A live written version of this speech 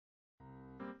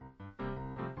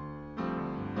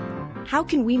How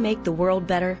can we make the world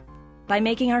better? By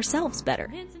making ourselves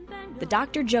better. The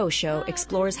Dr. Joe Show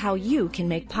explores how you can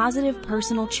make positive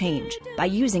personal change by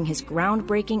using his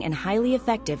groundbreaking and highly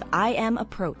effective I Am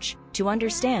approach to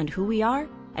understand who we are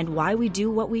and why we do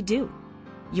what we do.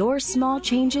 Your small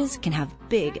changes can have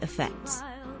big effects.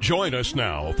 Join us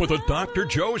now for the Dr.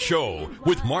 Joe Show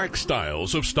with Mark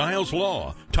Stiles of Stiles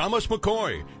Law, Thomas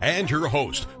McCoy, and your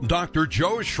host, Dr.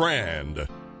 Joe Schrand.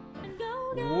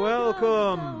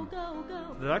 Welcome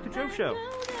to the Dr. Joe Show.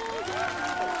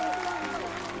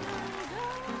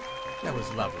 That was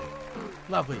lovely.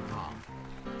 Lovely, Tom.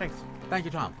 Thanks. Thank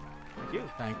you, Tom. Thank you.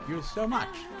 Thank you so much.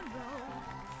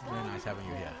 Very nice having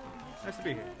you here. Nice to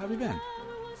be here. How have you been?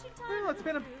 Well, it's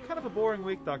been kind of a boring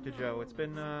week, Dr. Joe. It's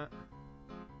been,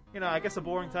 I guess a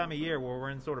boring time of year where we're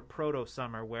in sort of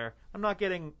proto-summer where I'm not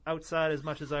getting outside as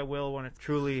much as I will when it's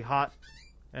truly hot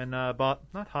and,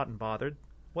 not hot and bothered.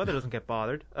 Weather doesn't get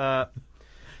bothered.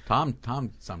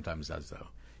 Tom sometimes does, though.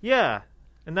 Yeah.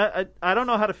 And that I don't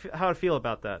know how to feel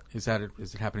about that. Is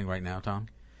it happening right now, Tom?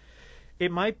 It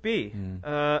might be.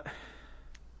 Now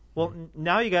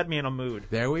you got me in a mood.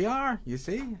 There we are. You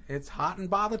see, it's hot and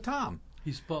bothered Tom.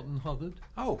 He's spot and hovered.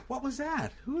 Oh, what was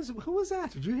that? Who was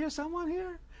that? Did you hear someone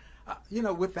here?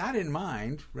 With that in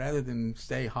mind, rather than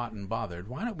stay hot and bothered,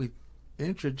 why don't we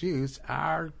introduce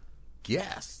our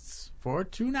guests for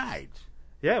tonight?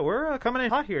 Yeah, we're coming in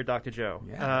hot here, Dr. Joe.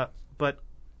 Yeah. But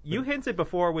you hinted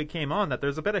before we came on that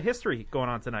there's a bit of history going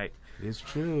on tonight. It is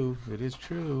true. It is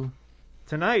true.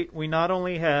 Tonight, we not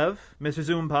only have Mr.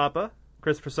 Zoom Papa,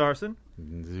 Christopher Sarson.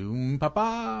 Zoom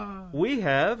Papa. We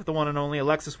have the one and only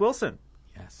Alexis Wilson.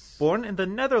 Yes. Born in the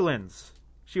Netherlands.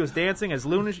 She was dancing as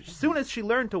soon as she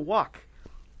learned to walk.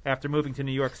 After moving to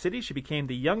New York City, she became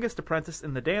the youngest apprentice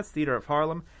in the Dance Theater of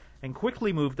Harlem and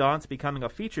quickly moved on to becoming a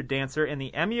featured dancer in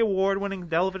the Emmy Award-winning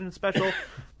television special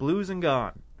Blues and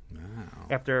Gone. Wow.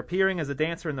 After appearing as a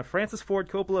dancer in the Francis Ford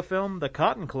Coppola film The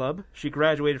Cotton Club, she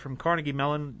graduated from Carnegie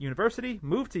Mellon University,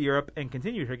 moved to Europe, and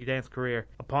continued her dance career.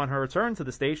 Upon her return to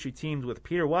the stage, she teamed with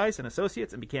Peter Weiss and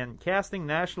Associates and began casting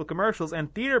national commercials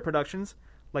and theater productions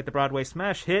like the Broadway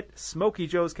smash hit Smokey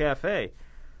Joe's Cafe.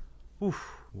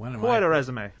 Oof. Quite a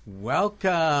resume.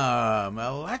 Welcome.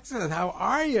 Alexis, how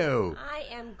are you? I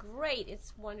am great.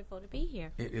 It's wonderful to be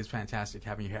here. It is fantastic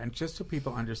having you here. And just so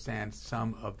people understand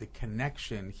some of the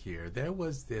connection here, there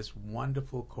was this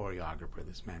wonderful choreographer,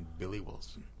 this man, Billy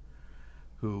Wilson,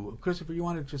 who, Christopher,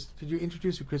 could you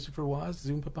introduce who Christopher was,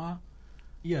 Zoom Papa?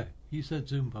 Yeah, he said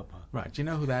Zoom Papa. Right. Do you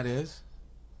know who that is?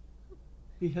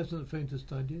 He hasn't the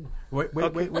faintest idea. Wait.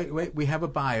 We have a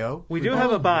bio. We do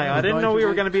have a bio. I didn't know we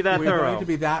were going to be that thorough. We're going to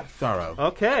be that thorough.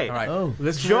 Okay. All right. Oh.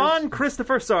 John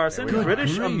Christopher Sarson,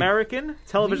 British-American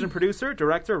television Grief. Producer,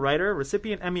 director, writer,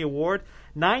 recipient Emmy Award,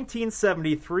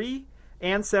 1973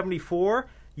 and 74,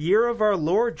 Year of Our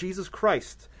Lord Jesus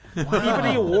Christ. Wow.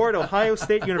 Peabody Award, Ohio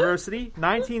State University,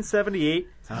 1978.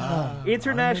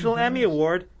 International Emmy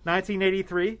Award,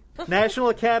 1983. National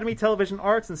Academy Television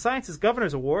Arts and Sciences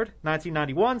Governor's Award,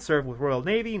 1991. Served with Royal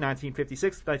Navy,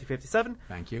 1956 to 1957.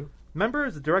 Thank you. Member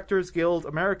of the Directors Guild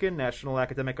American, National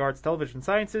Academic Arts Television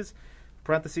Sciences,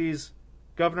 parentheses,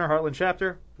 Governor, Heartland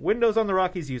Chapter, Windows on the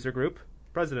Rockies User Group,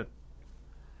 President.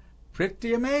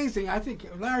 Pretty amazing. I think,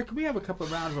 Larry, can we have a couple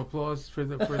of rounds of applause for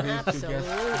these two guests? Amazing.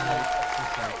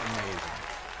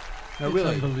 No, It's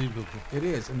really. unbelievable. It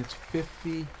is, and it's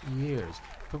 50 years.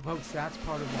 But folks, that's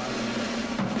part of why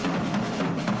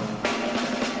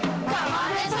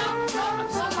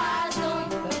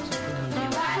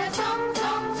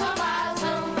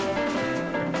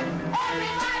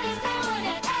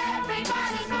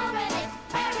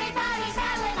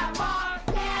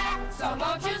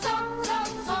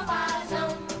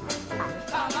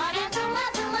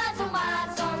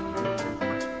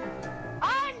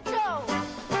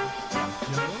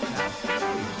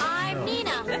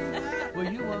Were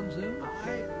you on Zoom?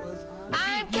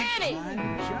 I'm Kenny.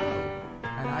 I'm Joe.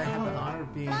 And I have the honor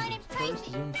of being the first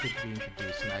Zoom kid to be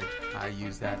introduced, and I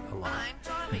use that a lot.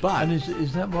 But And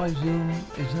is that why Zoom?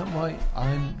 Is that why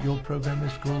your program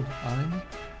is called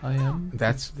I Am?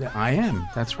 that's the I Am.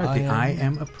 That's right. The I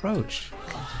Am approach.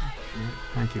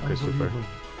 Thank you, Christopher. Unbelievable.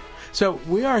 So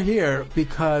we are here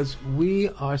because we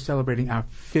are celebrating our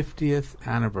 50th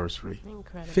anniversary.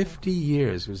 Incredible. 50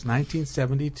 years. It was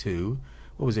 1972.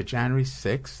 What was it, January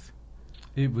 6th?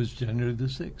 It was January the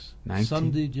 6th.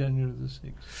 Sunday, January the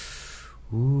 6th.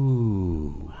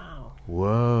 Ooh. Wow.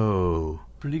 Whoa.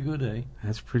 Pretty good, eh?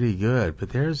 That's pretty good. But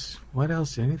there's, what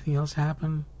else? Anything else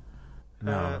happen?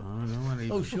 No, I don't want to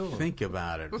even think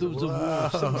about it. There was a war.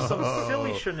 Some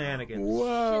silly shenanigans.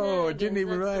 Whoa, I didn't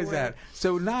even That's the realize word. that.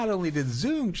 So not only did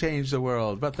Zoom change the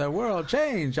world, but the world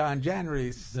changed on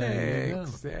January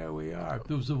 6th. There we are.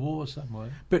 There was a war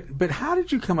somewhere. But how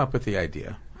did you come up with the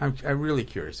idea? I'm really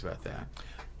curious about that.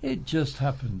 It just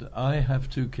happened. I have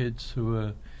two kids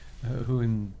who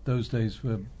in those days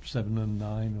were 7 and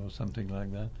 9 or something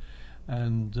like that,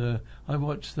 and I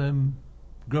watched them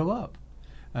grow up.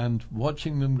 And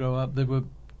watching them grow up, there were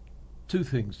two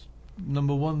things.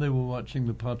 Number one, they were watching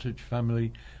The Partridge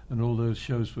Family and all those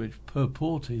shows which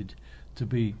purported to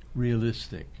be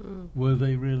realistic. Were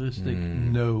they realistic?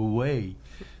 No way.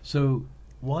 So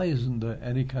why isn't there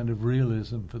any kind of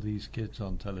realism for these kids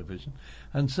on television?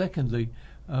 And secondly,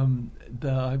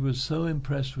 I was so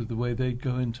impressed with the way they'd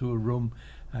go into a room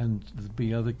and there'd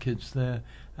be other kids there,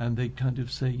 and they'd kind of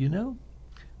say, you know,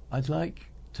 I'd like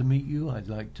to meet you, I'd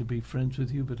like to be friends with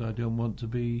you, but I don't want to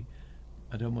be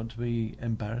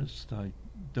embarrassed. I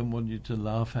don't want you to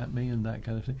laugh at me and that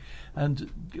kind of thing.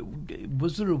 And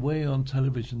was there a way on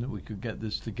television that we could get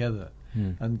this together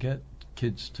and get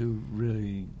kids to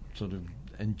really sort of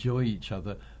enjoy each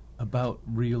other about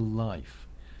real life?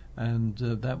 And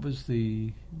that was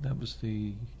the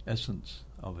essence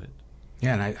of it.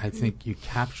 Yeah, and I think you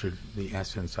captured the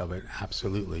essence of it,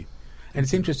 absolutely. And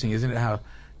it's interesting, isn't it, how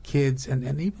kids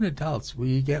and even adults,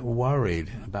 we get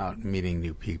worried about meeting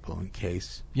new people in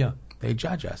case they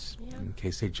judge us, in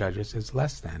case they judge us as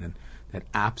less than. And that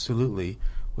absolutely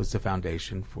was the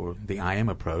foundation for the I Am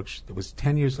approach that was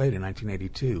 10 years later, in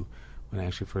 1982, when I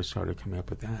actually first started coming up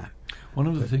with that. One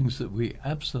of the things that we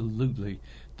absolutely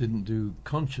didn't do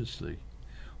consciously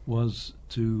was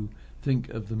to think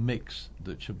of the mix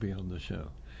that should be on the show.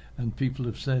 And people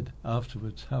have said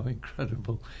afterwards how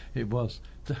incredible it was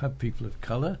to have people of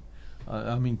colour,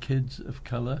 kids of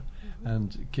colour,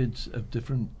 and kids of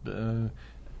different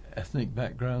ethnic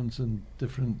backgrounds and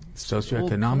different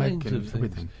socioeconomic and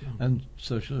everything, and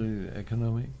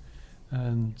socioeconomic,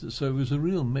 and so it was a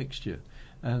real mixture.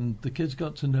 And the kids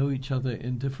got to know each other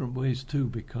in different ways too,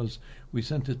 because we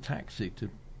sent a taxi to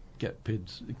get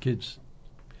kids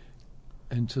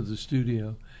into the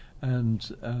studio. And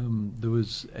there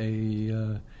was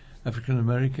a African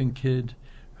American kid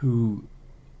who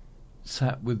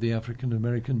sat with the African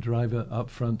American driver up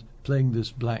front playing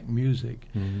this black music,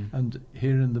 and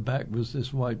here in the back was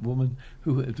this white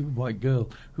girl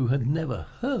who had never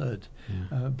heard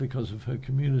because of her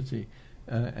community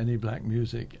any black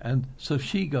music, and so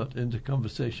she got into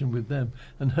conversation with them,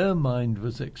 and her mind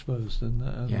was exposed and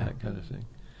that kind of thing.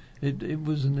 It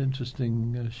was an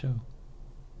interesting show.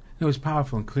 It was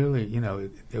powerful, and clearly,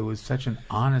 there was such an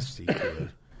honesty to it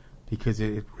because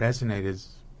it resonated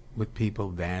with people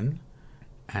then,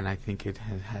 and I think it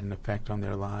has had an effect on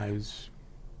their lives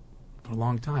for a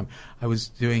long time. I was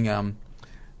doing a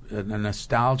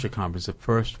nostalgia conference, the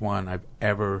first one I've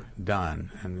ever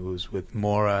done, and it was with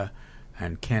Maura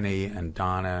and Kenny and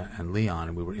Donna and Leon,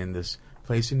 and we were in this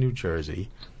place in New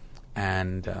Jersey,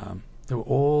 and there were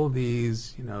all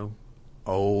these,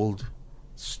 old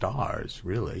stars,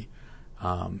 really,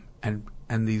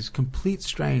 and these complete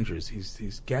strangers,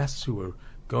 these guests who were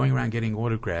going around getting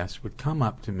autographs, would come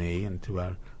up to me and to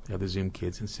the other Zoom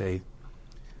kids and say,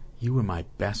 "You were my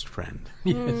best friend."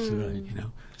 Yes, right.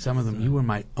 Some of them, "You were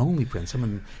my only friend." Some of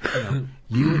them,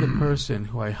 "You were the person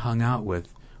who I hung out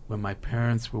with when my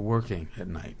parents were working at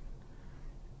night."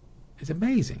 It's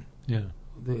amazing. Yeah.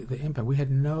 The impact. We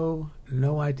had no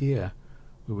idea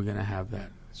we were going to have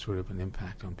that sort of an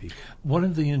impact on people. One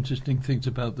of the interesting things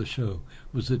about the show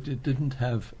was that it didn't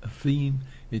have a theme,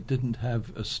 it didn't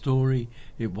have a story,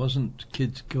 it wasn't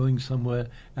kids going somewhere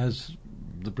as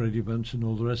the Brady Bunch and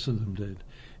all the rest of them did.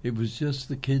 It was just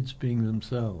the kids being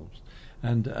themselves.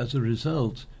 And as a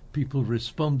result, people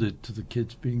responded to the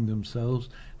kids being themselves.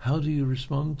 How do you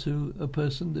respond to a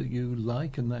person that you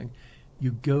like? And that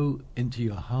you go into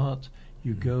your heart,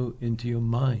 you go into your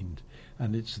mind.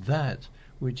 And it's that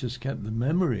which has kept the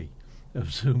memory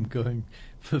of Zoom going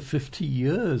for 50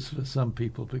 years for some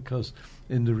people, because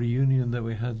in the reunion that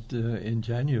we had in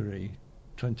January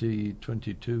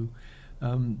 2022,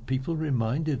 people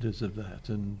reminded us of that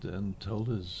and told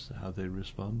us how they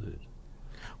responded.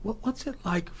 What's it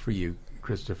like for you,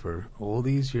 Christopher, all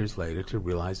these years later, to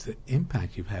realize the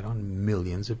impact you've had on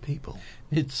millions of people?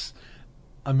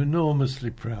 I'm enormously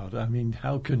proud. I mean,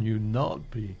 how can you not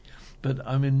be? But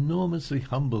I'm enormously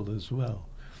humble as well,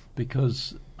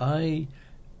 because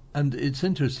and it's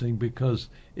interesting because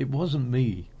it wasn't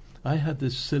me. I had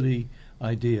this silly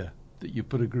idea that you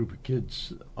put a group of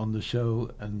kids on the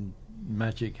show and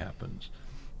magic happens.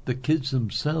 The kids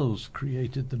themselves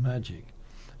created the magic.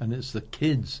 and it's the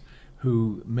kids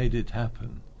who made it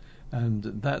happen. And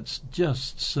that's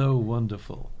just so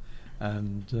wonderful.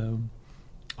 And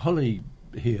Holly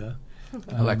here,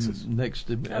 Alexis. next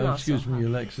to me. Excuse me,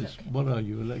 Alexis. Okay. What are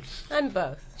you, Alexis? I'm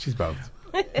both. She's both.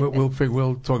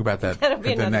 We'll talk about that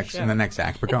in the next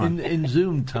act. But go on. In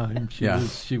Zoom time,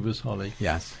 she was Holly.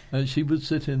 Yes. She would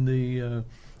sit in the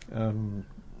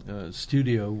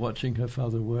studio watching her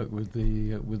father work with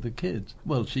the kids.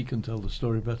 Well, she can tell the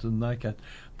story better than I can.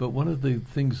 But one of the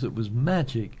things that was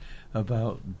magic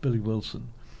about Billy Wilson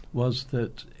was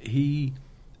that he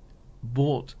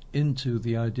bought into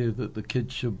the idea that the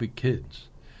kids should be kids.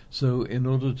 So in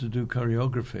order to do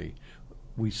choreography,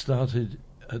 we started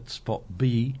at spot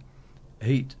B,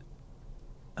 8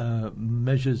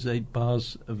 measures, 8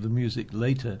 bars of the music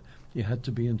later. You had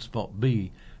to be in spot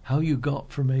B. How you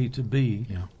got from A to B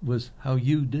was how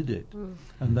you did it,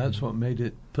 and that's what made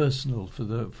it personal for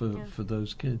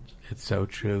those kids. It's so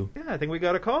true. Yeah, I think we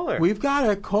got a caller. We've got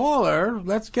a caller.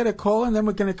 Let's get a caller, and then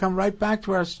we're going to come right back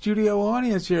to our studio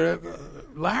audience here.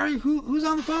 Larry, who's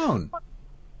on the phone?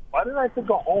 Why did I think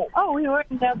of home? Oh, we were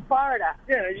in Florida.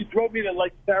 Yeah, you drove me to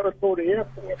Sarasota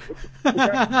Airport.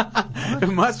 It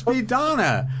must be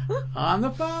Donna on the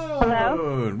phone.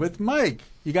 Hello? With Mike.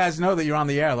 You guys know that you're on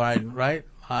the air, right?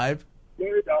 Live.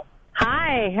 There you go.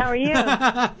 Hi, how are you?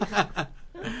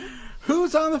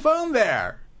 Who's on the phone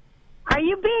there? Are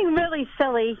you being really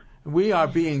silly? We are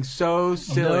being so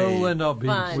silly. No, we're not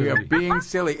being silly. We are being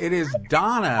silly. It is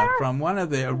Donna from one of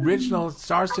the original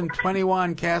Sarson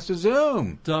 21 cast of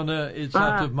Zoom. Donna, it's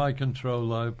out of my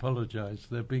control. I apologize.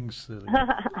 They're being silly.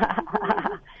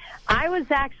 I was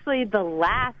actually the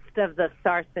last of the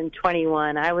Sarson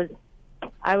 21. I was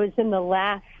in the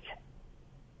last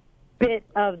bit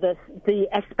of the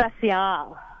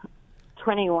Especial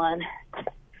 21.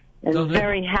 And Donna,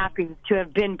 very happy to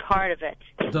have been part of it.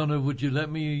 Donna, would you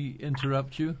let me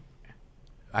interrupt you?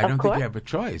 I don't think you have a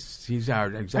choice. He's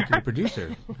our executive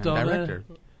producer and director.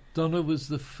 Donna was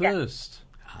the first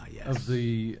yes. of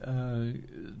the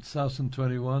Sarson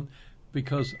 21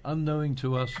 because unknowing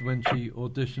to us when she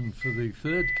auditioned for the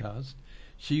third cast,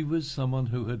 she was someone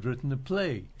who had written a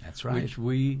play. That's right. Which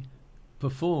we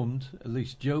performed, at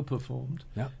least Joe performed,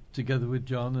 together with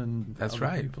John and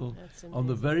other people on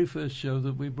the very first show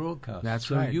that we broadcast.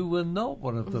 That's right. So you were not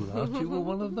one of the last, you were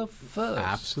one of the first.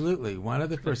 Absolutely, one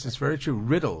of the first. It's very true.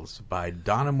 Riddles by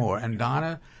Donna Moore. And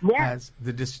Donna has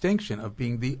the distinction of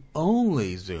being the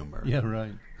only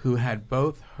Zoomer who had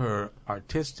both her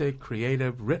artistic,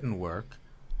 creative, written work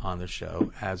on the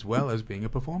show as well as being a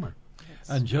performer.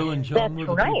 And Joe and John were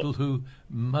the people who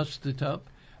mussed it up.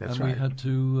 That's and we had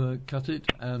to cut it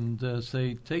and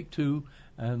say, take 2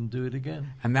 and do it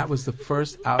again. And that was the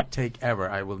first outtake ever.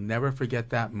 I will never forget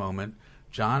that moment.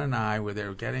 John and I were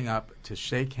there getting up to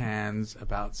shake hands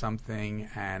about something,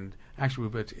 and actually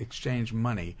we would exchange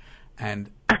money. And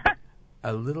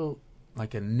a little,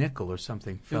 like a nickel or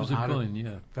something, fell out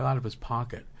of his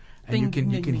pocket. And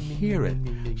you can hear it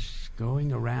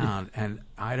going around. And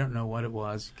I don't know what it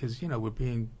was, because, we're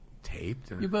being taped.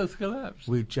 And you both collapsed.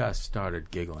 We just started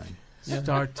giggling. You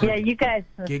guys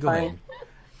were giggling.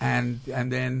 And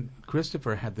then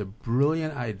Christopher had the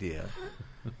brilliant idea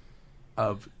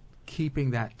of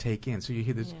keeping that take in. So you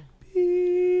hear this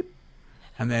beep,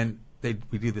 and then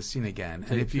we do the scene again.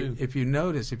 And if you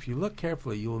notice, if you look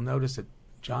carefully, you will notice that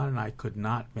John and I could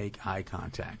not make eye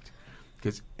contact,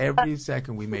 because every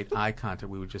second we made eye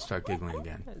contact, we would just start giggling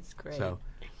again. That's great. So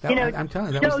I'm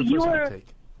telling you, that was the first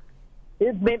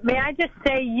outtake. May I just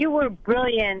say you were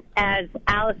brilliant as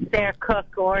Alistair Cook,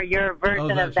 or your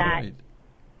version of that, right.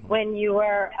 When you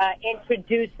were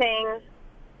introducing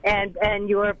and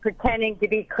you were pretending to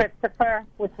be Christopher,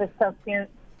 which was so cute.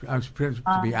 I was pretending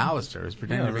to be Alistair. I was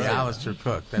pretending to be Alistair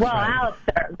Cook. That's right.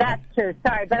 Alistair, that's true.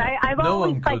 Sorry, but I've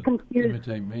always confused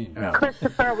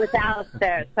Christopher with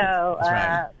Alistair. So,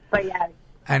 but yeah.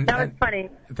 That was funny.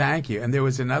 Thank you. And there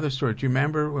was another story. Do you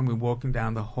remember when we were walking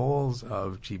down the halls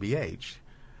of GBH?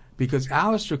 Because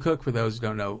Alistair Cook, for those who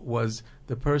don't know, was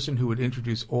the person who would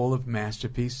introduce all of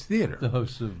Masterpiece Theater. The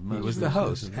host of Masterpiece. He was the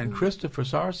host. And Christopher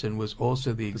Sarson was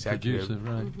also the executive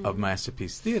of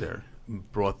Masterpiece Theater.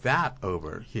 Brought that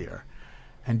over here.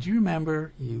 And do you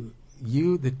remember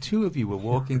the two of you were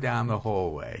walking down the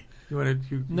hallway? No,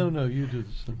 you do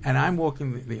this. And I'm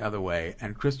walking the other way,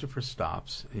 and Christopher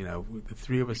stops. The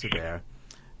three of us are there,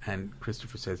 and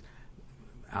Christopher says,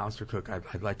 Alistair Cook,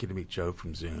 I'd like you to meet Joe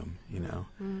from Zoom,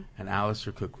 And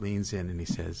Alistair Cook leans in and he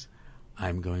says,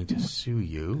 I'm going to sue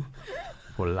you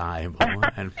for libel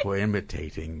and for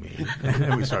imitating me. And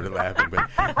then we started laughing, but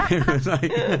it was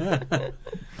like, it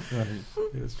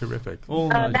was terrific. All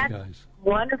nice that's guys.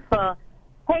 Wonderful.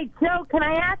 Hey, Joe, can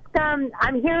I ask,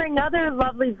 I'm hearing other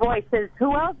lovely voices.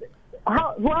 Who else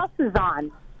is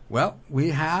on? Well, we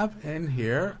have in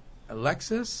here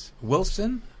Alexis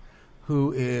Wilson,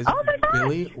 who is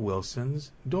Billy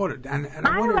Wilson's daughter. And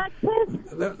I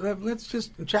wonder, let's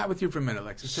just chat with you for a minute,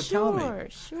 Alexis. So tell me,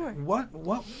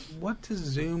 what does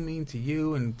Zoom mean to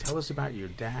you? And tell us about your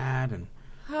dad. And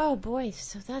oh, boy.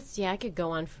 So I could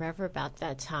go on forever about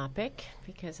that topic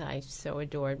because I so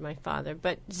adored my father.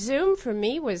 But Zoom for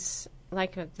me was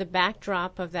like the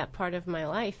backdrop of that part of my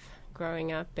life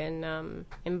growing up in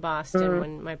Boston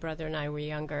when my brother and I were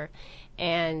younger.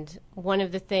 And one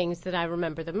of the things that I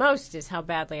remember the most is how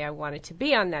badly I wanted to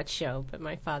be on that show. But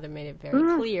my father made it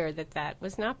very clear that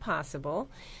was not possible.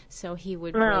 So he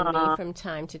would bring me from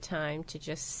time to time to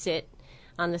just sit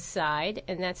on the side,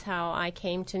 and that's how I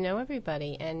came to know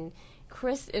everybody. And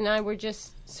Chris and I were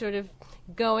just sort of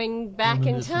going back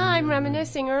in time,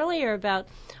 reminiscing earlier about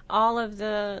all of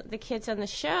the kids on the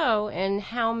show and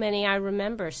how many I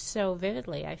remember so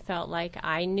vividly. I felt like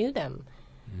I knew them,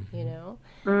 you know.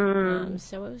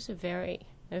 So it was a very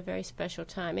special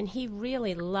time, and he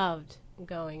really loved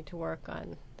going to work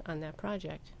on that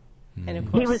project. And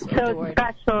of course, he was so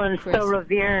special and Chris. So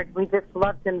revered. We just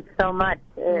loved him so much.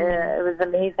 It was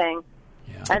amazing.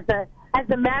 Yeah. As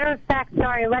a matter of fact,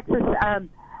 sorry, Alexis,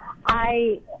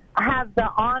 I have the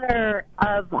honor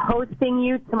of hosting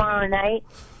you tomorrow night,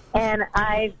 and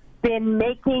I've been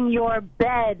making your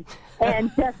bed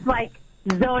and just like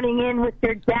zoning in with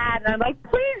your dad. And I'm like,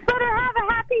 please let her have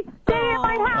a happy stay at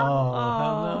my house.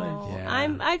 How nice.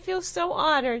 Yeah. I feel so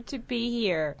honored to be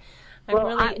here.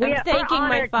 I'm thanking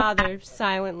my father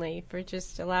silently for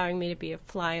just allowing me to be a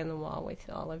fly on the wall with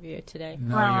all of you today.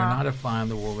 No, you're not a fly on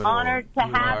the wall at all. Honored to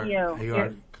have you. You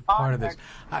are part of this.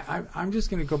 I'm just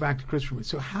going to go back to Christopher.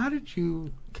 So how did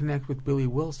you connect with Billy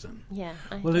Wilson? Yeah.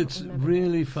 Well, it's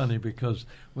really funny because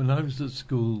when I was at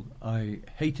school, I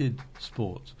hated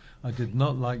sports. I did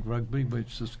not like rugby,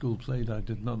 which the school played. I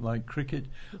did not like cricket.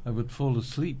 I would fall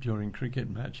asleep during cricket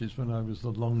matches when I was the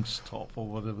long stop or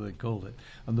whatever they called it,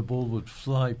 and the ball would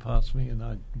fly past me and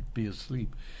I'd be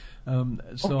asleep.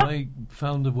 So I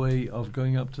found a way of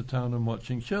going up to town and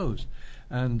watching shows,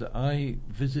 and I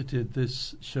visited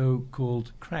this show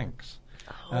called Cranks.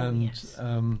 Yes.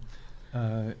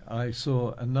 I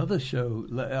saw another show.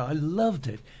 I loved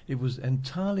it. It was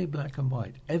entirely black and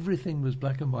white. Everything was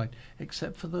black and white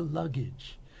except for the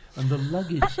luggage. And the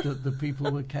luggage that the people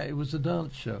were carrying, it was a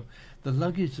dance show. The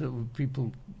luggage that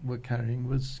people were carrying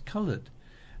was coloured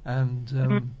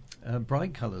and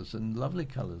bright colours and lovely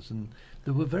colours. And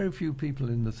there were very few people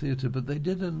in the theatre, but they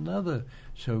did another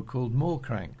show called More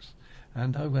Cranks.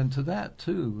 And I went to that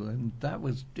too, and that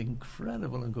was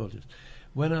incredible and gorgeous.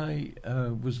 When I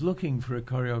was looking for a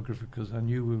choreographer, because I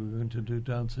knew we were going to do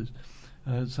dances,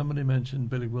 somebody mentioned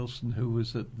Billy Wilson, who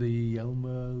was at the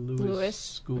Elmer Lewis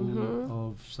School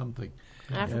of something.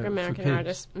 African-American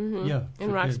artist. Yeah,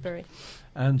 in Roxbury. Kids.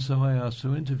 And so I asked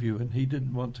to interview, and he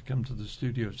didn't want to come to the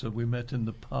studio, so we met in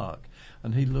the park.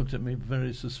 And he looked at me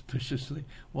very suspiciously.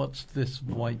 What's this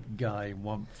white guy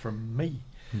want from me?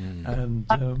 And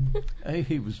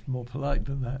he was more polite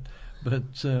than that.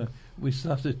 But we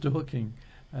started talking,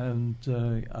 and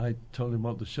I told him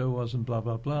what the show was and blah,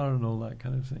 blah, blah, and all that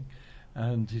kind of thing.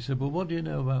 And he said, well, what do you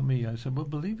know about me? I said, well,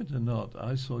 believe it or not,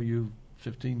 I saw you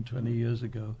 15, 20 years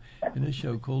ago in a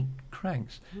show called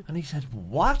Cranks. And he said,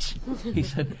 what? He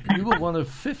said, you were one of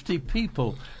 50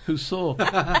 people who saw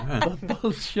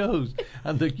both shows.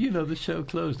 And the show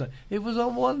closed. It was a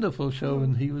wonderful show,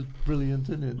 and he was brilliant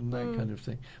in it and that kind of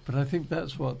thing. But I think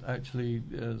that's what actually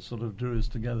sort of drew us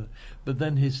together. But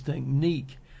then his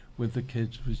technique with the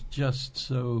kids was just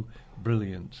so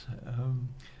brilliant.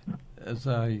 As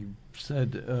I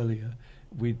said earlier,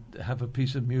 we'd have a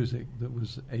piece of music that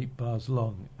was 8 bars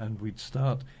long, and we'd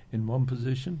start in one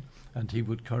position, and he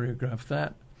would choreograph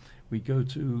that. We'd go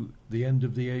to the end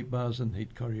of the 8 bars, and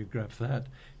he'd choreograph that.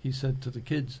 He said to the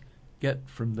kids, get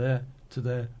from there to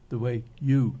there the way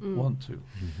you want to.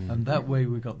 And that way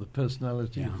we got the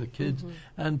personality of the kids,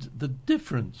 and the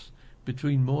difference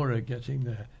between Maura getting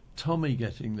there, Tommy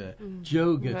getting there,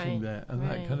 Joe getting there, and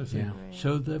that kind of thing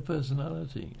showed their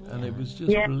personality, and it was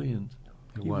just brilliant.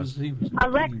 He was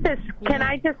Alexis, can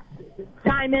I just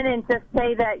chime in and just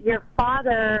say that your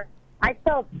father, I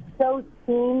felt so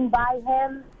seen by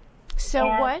him. So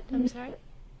what? I'm sorry?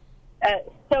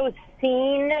 So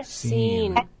seen.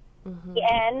 Seen.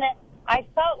 And I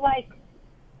felt like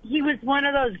he was one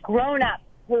of those grown-ups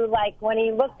who, like, when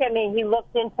he looked at me, he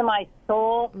looked into my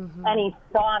soul and he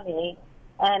saw me.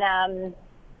 And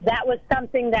that was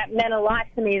something that meant a lot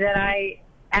to me that I,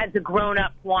 as a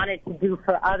grown-up, wanted to do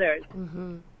for others.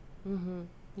 Mm-hmm.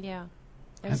 Yeah.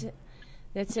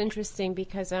 That's interesting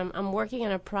because I'm working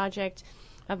on a project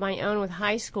of my own with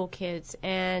high school kids,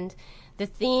 and the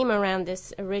theme around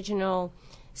this original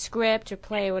script or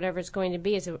play or whatever it's going to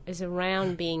be is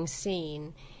around being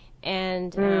seen.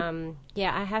 And,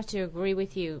 I have to agree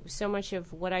with you. So much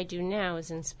of what I do now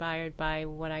is inspired by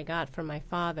what I got from my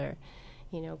father,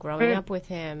 growing up with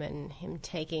him and him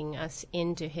taking us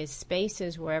into his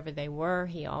spaces wherever they were.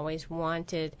 He always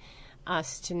wanted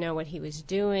us to know what he was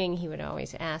doing. He would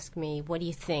always ask me, what do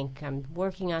you think? I'm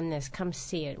working on this. Come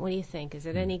see it. What do you think? Is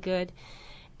it any good?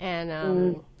 And,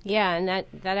 and that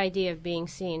idea of being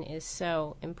seen is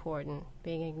so important,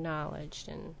 being acknowledged.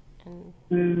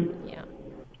 Yeah.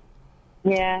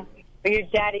 Yeah. Your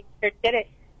daddy sure did it.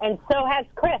 And so has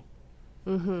Chris.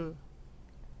 Mm-hmm.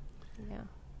 Yeah.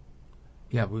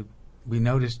 Yeah, we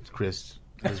noticed Chris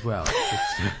as well.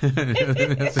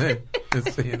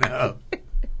 Just so you know.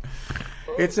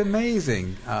 It's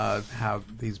amazing how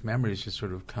these memories just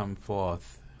sort of come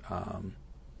forth.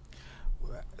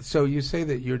 So you say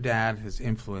that your dad has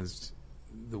influenced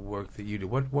the work that you do.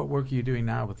 What work are you doing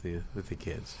now with the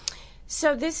kids?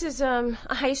 So this is a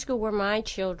high school where my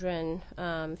children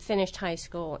finished high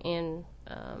school in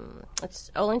it's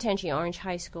Olentangy Orange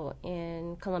High School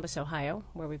in Columbus, Ohio,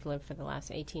 where we've lived for the last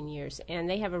 18 years. And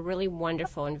they have a really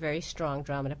wonderful and very strong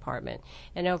drama department.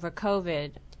 And over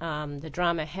COVID, the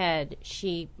drama head,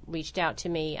 she reached out to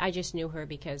me. I just knew her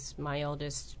because my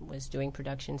oldest was doing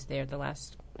productions there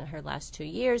her last 2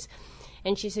 years.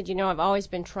 And she said, I've always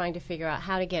been trying to figure out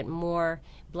how to get more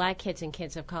black kids and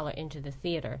kids of color into the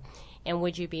theater. And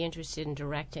would you be interested in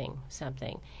directing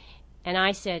something? And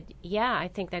I said, yeah, I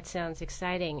think that sounds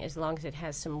exciting as long as it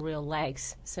has some real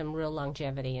legs, some real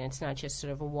longevity, and it's not just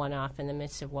sort of a one-off in the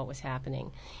midst of what was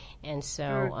happening. And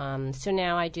so so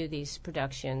now I do these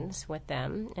productions with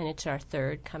them, and it's our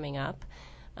third coming up.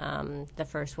 The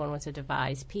first one was a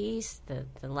devised piece.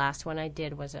 The last one I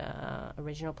did was a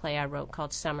original play I wrote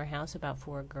called Summer House about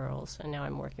 4 girls, and now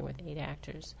I'm working with 8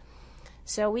 actors.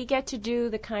 So we get to do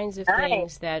the kinds of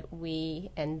things that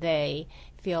we and they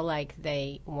feel like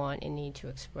they want and need to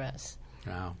express.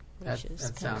 Wow. That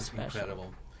sounds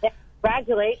incredible. Yeah,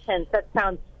 congratulations. That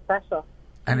sounds special.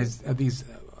 And are these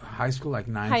high school, like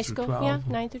 9 through 12? High school, yeah,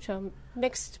 9 through 12.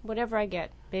 Mixed, whatever I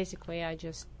get, basically, I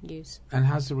just use. And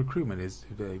how's the recruitment?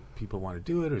 Do people want to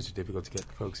do it, or is it difficult to get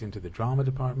folks into the drama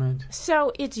department?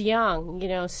 So it's young,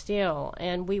 still.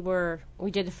 And we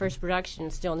did the first production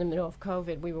still in the middle of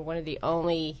COVID. We were one of the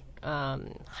only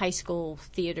high school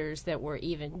theaters that were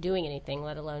even doing anything,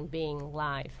 let alone being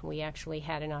live. We actually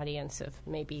had an audience of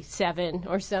maybe 7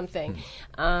 or something.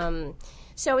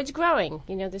 So it's growing.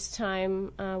 This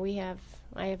time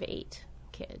I have 8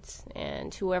 kids,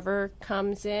 and whoever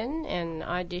comes in and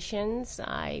auditions,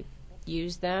 I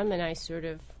use them, and I sort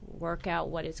of work out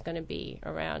what it's going to be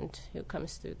around who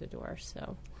comes through the door.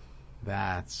 So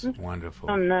that's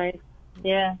wonderful. Oh, nice.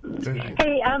 Yeah.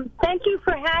 Hey, thank you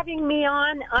for having me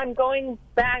on. I'm going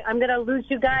back. I'm going to lose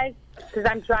you guys because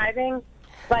I'm driving.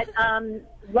 But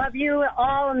love you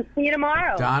all and see you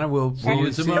tomorrow. Donna, we'll see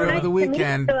you tomorrow over the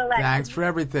weekend. Thanks for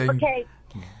everything. Okay.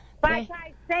 Bye,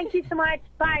 guys. Thank you so much.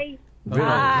 Bye. Bye.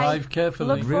 Drive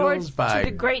carefully. Look forward to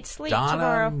the great sleep Donna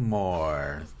tomorrow.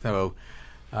 Moore. So,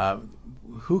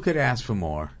 who could ask for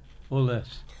more? Or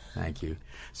less. Thank you.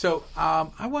 So,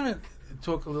 I want to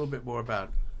talk a little bit more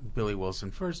about Billy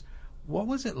Wilson. First, what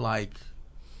was it like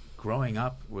growing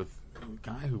up with a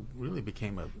guy who really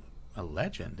became a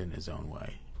legend in his own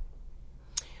way?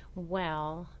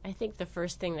 Well, I think the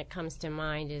first thing that comes to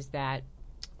mind is that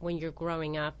when you're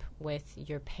growing up with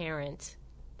your parents,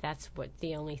 that's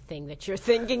the only thing that you're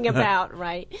thinking about,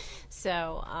 right?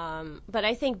 So, but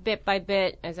I think bit by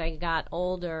bit, as I got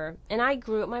older, and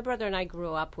my brother and I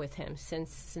grew up with him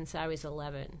since I was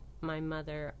 11. My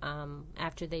mother,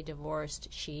 after they divorced,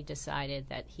 she decided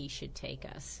that he should take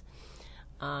us,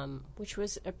 which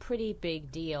was a pretty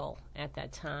big deal at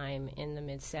that time in the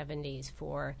mid-'70s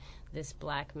for this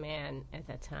black man at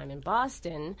that time in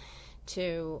Boston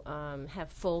to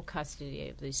have full custody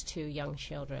of these 2 young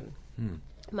children.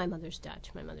 My mother's Dutch,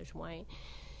 my mother's white.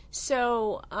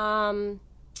 So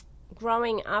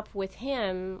growing up with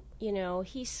him,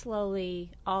 he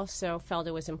slowly also felt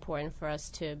it was important for us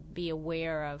to be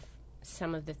aware of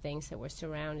some of the things that were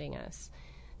surrounding us,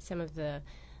 some of the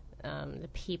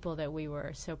people that we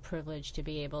were so privileged to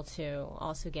be able to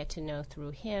also get to know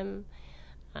through him.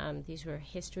 These were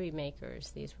history makers.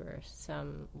 These were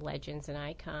some legends and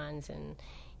icons, and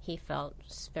he felt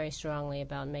very strongly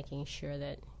about making sure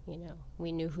that,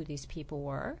 we knew who these people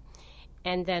were.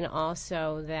 And then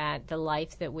also that the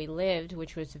life that we lived,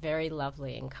 which was very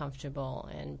lovely and comfortable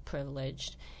and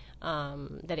privileged,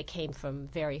 that it came from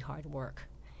very hard work,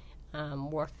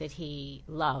 work that he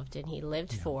loved and he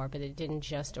lived for, but it didn't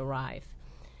just arrive.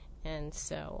 And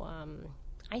so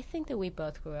I think that we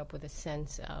both grew up with a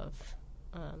sense of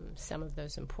some of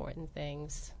those important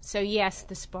things. So yes,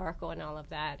 the sparkle and all of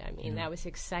that. I mean, that was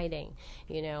exciting,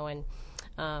 and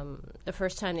the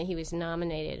first time that he was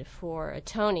nominated for a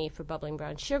Tony for Bubbling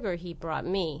Brown Sugar, he brought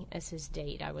me as his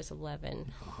date. I was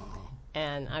 11.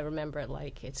 And I remember it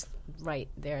like it's right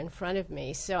there in front of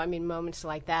me. So, I mean, moments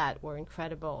like that were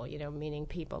incredible, meeting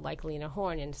people like Lena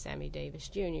Horne and Sammy Davis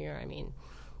Jr. I mean,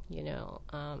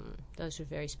 those were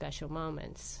very special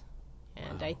moments.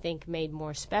 And I think made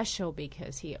more special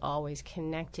because he always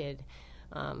connected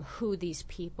who these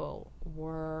people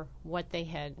were, what they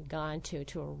had gone to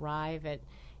arrive at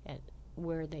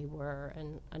where they were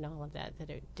and all of that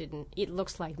it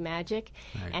looks like magic.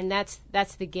 Right. And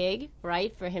that's the gig,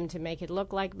 right? For him to make it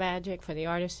look like magic, for the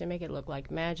artist to make it look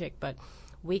like magic, but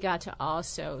we got to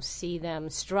also see them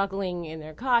struggling in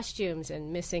their costumes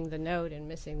and missing the note and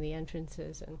missing the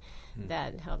entrances, and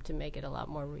that helped to make it a lot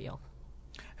more real.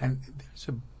 And there's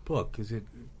a book. Is it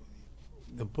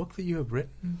the book that you have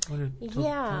written?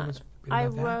 I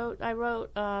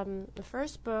wrote the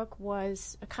first book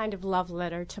was a kind of love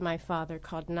letter to my father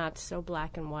called Not So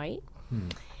Black and White.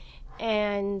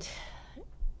 And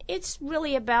it's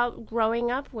really about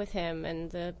growing up with him and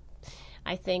the,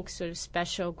 I think, sort of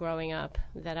special growing up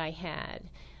that I had.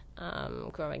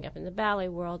 Growing up in the ballet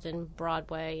world and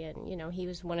Broadway, and he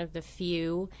was one of the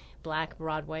few black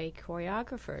Broadway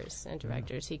choreographers and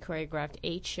directors. He choreographed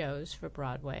 8 shows for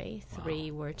Broadway. 3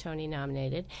 were Tony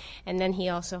nominated, and then he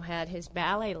also had his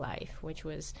ballet life, which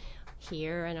was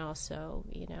here and also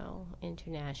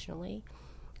internationally.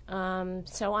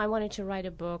 So I wanted to write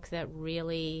a book that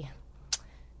really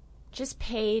just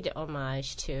paid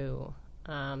homage to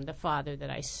the father that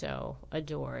I so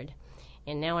adored.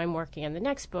 And now I'm working on the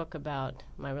next book about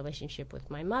my relationship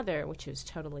with my mother, which is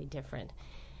totally different.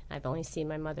 I've only seen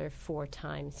my mother 4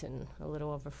 times in a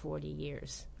little over 40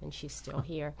 years, and she's still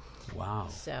here. Wow.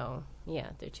 So, yeah,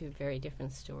 they're 2 very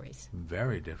different stories.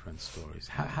 Very different stories.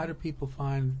 How do people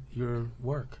find your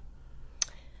work?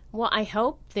 Well, I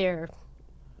hope they're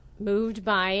moved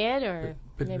by it, or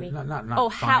but maybe not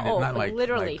find it, not like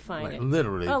literally find it.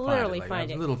 Literally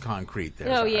find it. A little concrete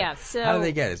there. Oh, yeah. So how do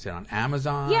they get it? Is it on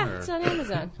Amazon? Yeah, it's on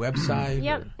Amazon. Website?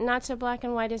 Yep. Not So Black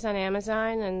and White is on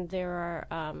Amazon, and there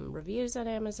are reviews on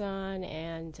Amazon,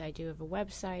 and I do have a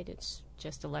website. It's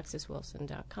just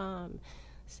alexiswilson.com.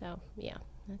 So, yeah,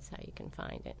 that's how you can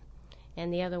find it.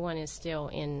 And the other one is still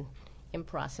in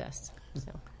process.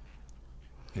 So.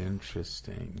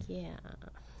 Interesting. Yeah.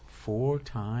 4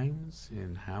 times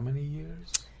in how many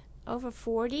years? Over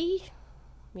 40,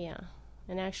 yeah.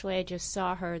 And actually I just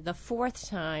saw her the 4th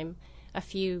time a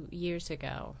few years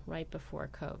ago, right before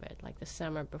COVID, like the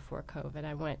summer before COVID.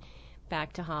 I went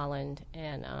back to Holland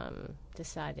and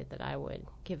decided that I would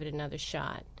give it another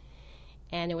shot.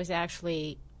 And it was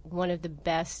actually one of the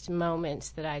best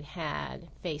moments that I'd had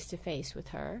face-to-face with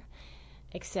her,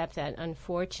 except that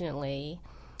unfortunately,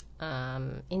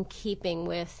 in keeping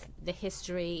with the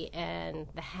history and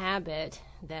the habit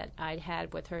that I'd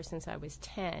had with her since I was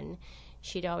 10,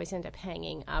 she'd always end up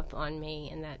hanging up on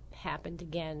me, and that happened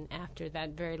again after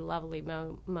that very lovely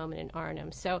moment in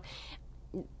Arnhem. So,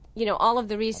 all of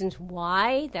the reasons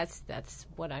why, that's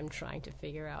what I'm trying to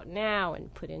figure out now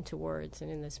and put into words and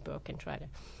in this book and try to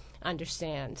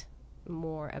understand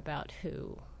more about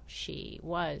who she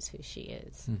was, who she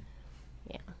is.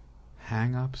 Yeah.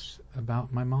 Hang-ups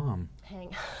about my mom.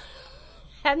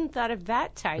 Hadn't thought of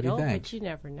that title, but you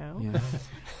never know.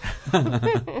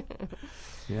 Yeah.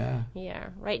 Yeah. Yeah.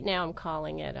 Right now I'm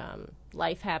calling it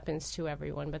Life Happens to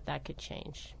Everyone, but that could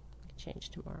change. It could change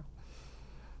tomorrow.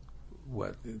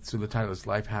 What? So the title is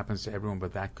Life Happens to Everyone,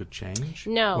 but that could change?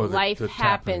 No, Life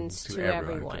Happens to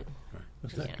Everyone.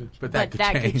 Right. But that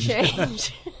could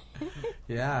change.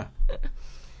 Yeah.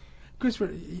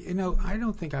 Christopher, I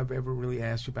don't think I've ever really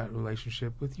asked you about your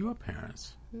relationship with your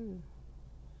parents. And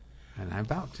I'm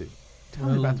about to. Tell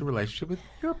me about the relationship with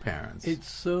your parents. It's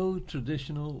so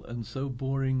traditional and so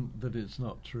boring that it's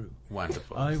not true.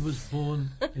 Wonderful. I was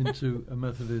born into a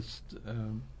Methodist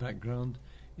background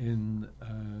in,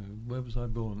 where was I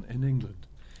born? In England.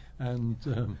 And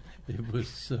it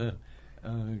was,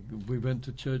 we went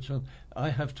to church on, I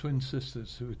have twin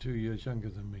sisters who are 2 years younger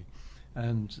than me.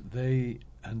 And they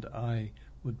and I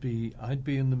I'd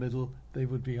be in the middle, they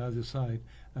would be either side,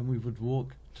 and we would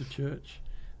walk to church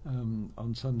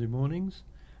on Sunday mornings.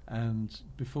 And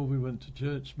before we went to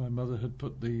church, my mother had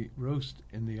put the roast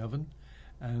in the oven,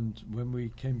 and when we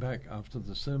came back after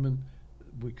the sermon,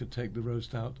 we could take the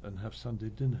roast out and have Sunday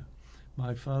dinner.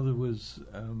 My father was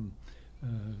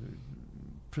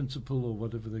principal, or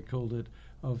whatever they called it,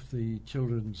 of the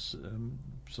children's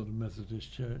sort of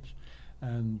Methodist church,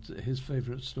 and his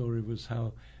favourite story was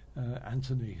how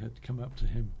Anthony had come up to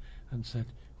him and said,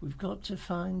 "We've got to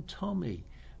find Tommy."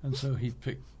 And so he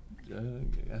picked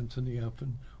Anthony up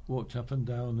and walked up and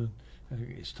down, and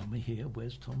is Tommy here?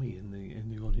 Where's Tommy in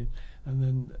the audience? And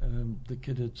then the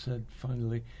kid had said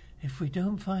finally, "If we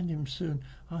don't find him soon,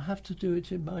 I'll have to do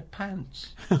it in my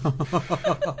pants."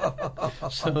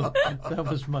 So that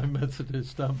was my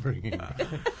Methodist upbringing.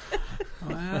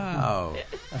 Wow.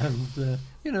 And,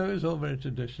 it was all very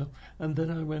traditional. And then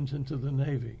I went into the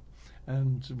Navy.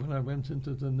 And when I went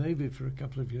into the Navy for a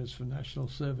couple of years for national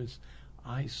service,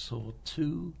 I saw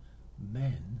 2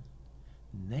 men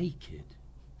naked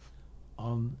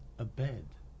on a bed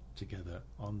together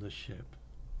on the ship.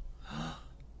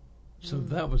 So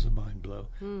that was a mind blow.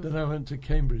 Then I went to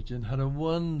Cambridge and had a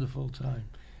wonderful time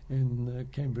in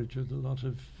Cambridge with a lot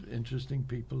of interesting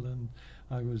people, and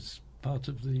I was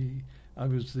I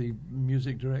was the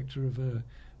music director of a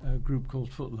group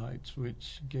called Footlights,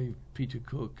 which gave Peter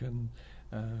Cook and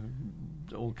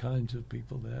all kinds of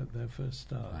people their first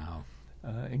start. Wow.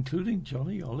 Including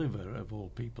Johnny Oliver, of all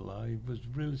people. I was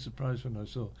really surprised when I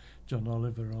saw John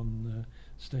Oliver on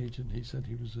stage, and he said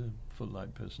he was a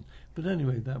Footlight person. But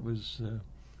anyway, that was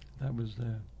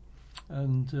there.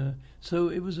 And so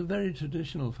it was a very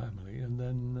traditional family, and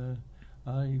then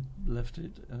I left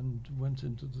it and went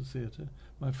into the theatre.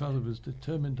 My father was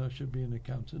determined I should be an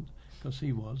accountant, because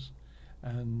he was,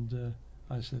 and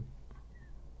I said,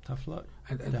 "Tough luck,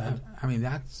 Dad." I mean,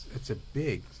 it's a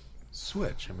big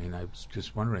switch. I mean, I was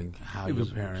just wondering how your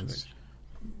parents,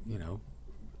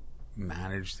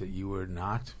 managed that you were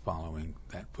not following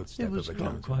that footstep of accounting.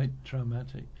 It was quite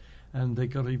traumatic, and they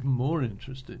got even more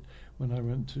interested when I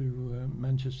went to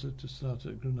Manchester to start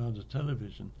at Granada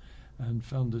Television, and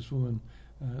found this woman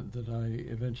that I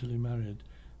eventually married,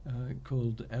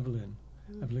 called Evelyn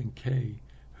Kay,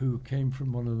 who came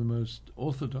from one of the most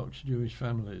orthodox Jewish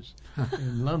families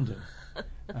in London,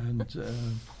 and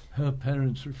her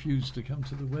parents refused to come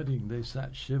to the wedding. They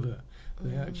sat shiva.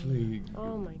 They actually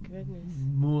oh my goodness,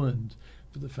 mourned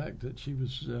for the fact that she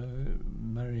was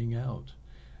marrying out.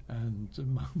 And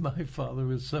my father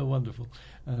was so wonderful.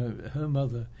 Her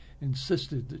mother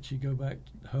insisted that she go back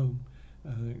home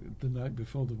the night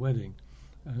before the wedding,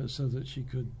 so that she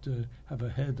could have her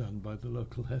hair done by the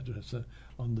local hairdresser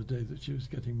on the day that she was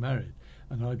getting married.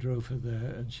 And I drove her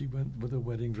there, and she went with a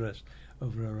wedding dress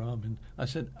over her arm. And I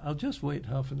said, "I'll just wait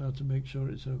half an hour to make sure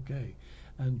it's okay."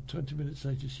 And 20 minutes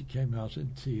later, she came out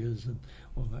in tears and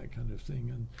all that kind of thing.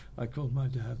 And I called my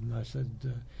dad, and I said,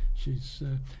 she's...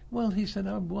 well, he said,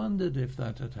 "I wondered if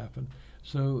that had happened."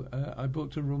 So I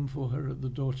booked a room for her at the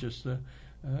Dorchester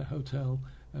Hotel,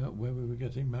 where we were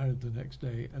getting married the next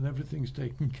day, and everything's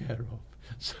taken care of.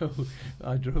 So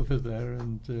I drove her there,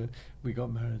 and we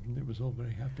got married, and it was all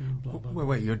very happy and blah, blah, blah.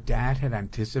 Wait, your dad had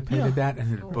anticipated that and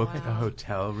had booked a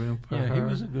hotel room for her? Yeah, he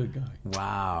was a good guy.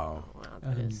 Wow.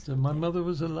 And my mother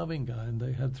was a loving guy, and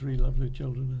they had 3 lovely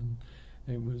children,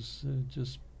 and it was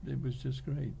just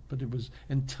great. But it was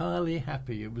entirely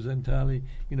happy. It was entirely,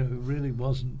 it really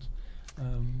wasn't,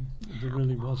 there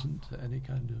really wasn't any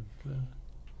kind of...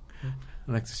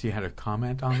 Alexis, you had a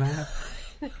comment on that?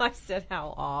 I said,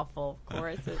 how awful. Of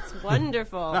course, it's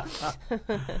wonderful.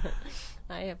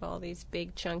 I have all these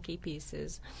big chunky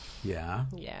pieces. Yeah.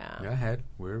 Yeah. Go ahead.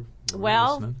 We're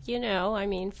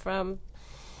listening. From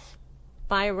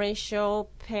biracial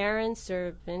parents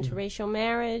or interracial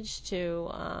marriage to,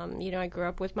 I grew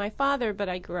up with my father, but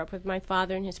I grew up with my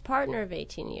father and his partner of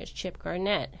 18 years, Chip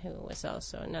Garnett, who was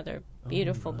also another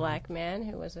beautiful black man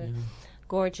who was a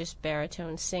gorgeous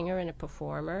baritone singer and a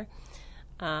performer,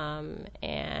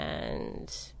 in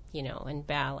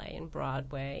ballet and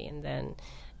Broadway. And then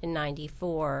in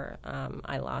 94,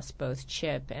 I lost both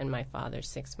Chip and my father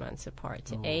 6 months apart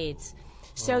to AIDS.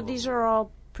 So these are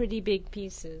all pretty big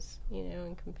pieces,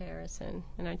 in comparison.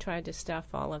 And I tried to stuff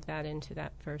all of that into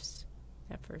that first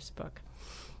book.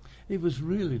 It was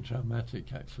really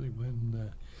traumatic, actually,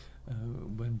 when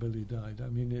Billy died. I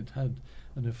mean, it had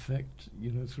an effect,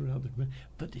 throughout the...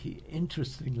 But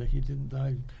interestingly, he didn't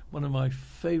die. One of my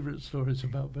favourite stories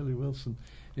about Billy Wilson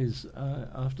is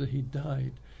after he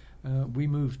died, we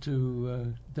moved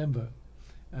to Denver,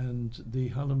 and the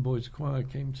Harlem Boys Choir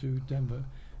came to Denver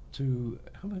to...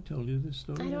 Have I told you this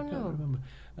story? I don't know.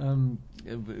 Remember.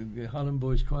 The Harlem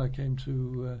Boys Choir came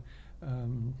to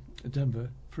Denver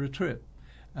for a trip,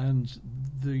 and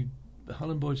the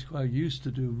Harlem Boys Choir used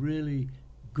to do really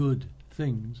good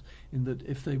things in that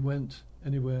if they went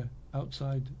anywhere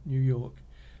outside New York,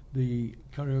 the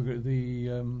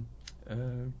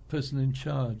person in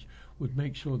charge would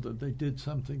make sure that they did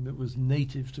something that was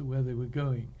native to where they were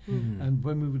going. Mm-hmm. And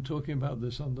when we were talking about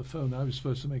this on the phone, I was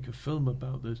supposed to make a film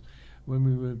about this. When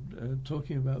we were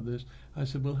talking about this, I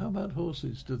said, well, how about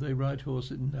horses? Do they ride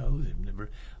horses? No, they've never.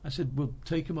 I said, we'll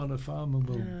take them on a farm and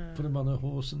we'll put them on a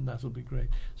horse and that'll be great.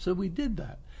 So we did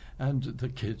that. And the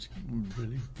kids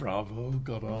really, bravo,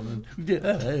 got on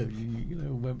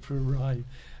and, went for a ride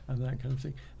and that kind of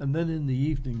thing. And then in the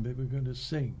evening they were going to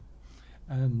sing.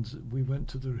 And we went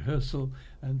to the rehearsal,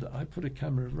 and I put a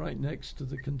camera right next to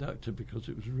the conductor because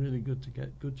it was really good to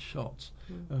get good shots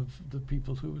of the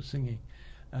people who were singing.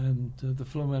 And the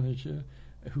floor manager,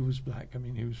 who was black,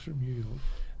 he was from New York,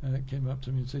 came up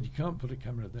to me and said, you can't put a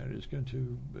camera there, it's going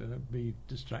to be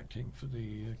distracting for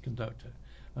the conductor.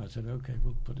 I said, okay,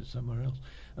 we'll put it somewhere else.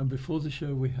 And before the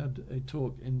show we had a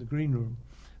talk in the green room,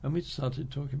 and we started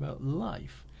talking about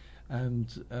life.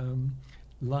 And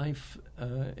life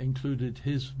included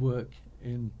his work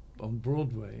on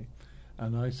Broadway.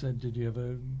 And I said, did you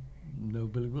ever know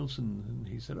Billy Wilson? And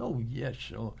he said, oh, yes,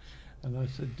 sure. And I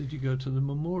said, did you go to the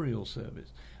memorial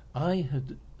service? I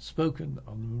had spoken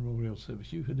on the memorial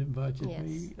service. You had invited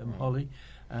me and Holly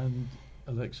and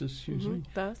Alexis, usually.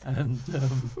 Both. And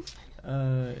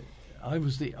I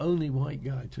was the only white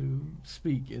guy to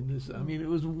speak in this. It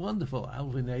was wonderful.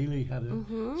 Alvin Ailey had a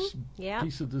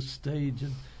piece of the stage,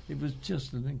 and it was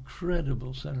just an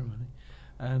incredible ceremony.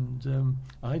 And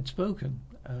I'd spoken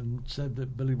and said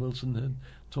that Billy Wilson had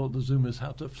taught the Zoomers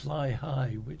how to fly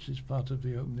high, which is part of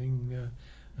the opening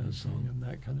song and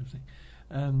that kind of thing.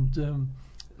 And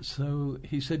so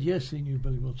he said, yes, he knew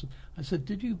Billy Wilson. I said,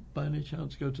 did you by any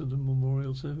chance go to the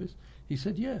memorial service? He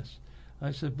said, yes.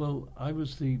 I said, well, I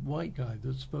was the white guy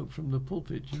that spoke from the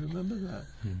pulpit. Do you remember that?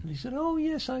 And he said, oh,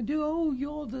 yes, I do. Oh,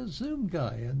 you're the Zoom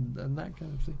guy and that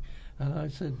kind of thing. And I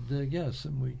said, yes,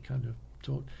 and we kind of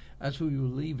talked. As we were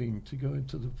leaving to go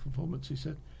into the performance, he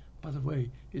said, by the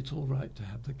way, it's all right to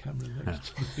have the camera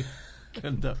next to the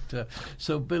conductor.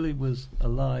 So Billy was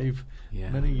alive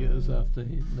many years after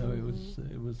he. No, it was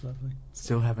lovely.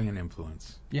 Still having an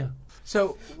influence. Yeah.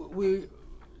 So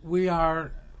we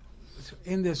are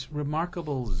in this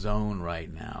remarkable zone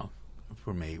right now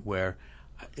for me where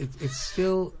it's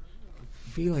still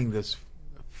feeling this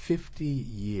 50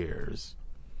 years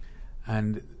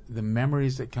and the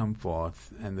memories that come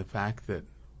forth and the fact that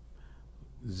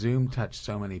Zoom touched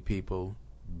so many people,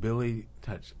 Billy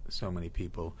touched so many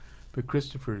people, but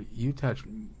Christopher, you touch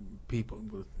people,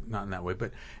 not in that way,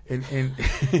 but in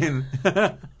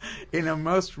in a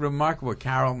most remarkable.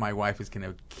 Carol, my wife, is going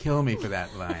to kill me for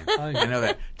that line. I know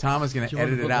that. Tom is going to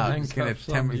edit it out. He's going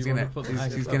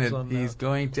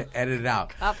to edit it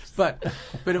out. But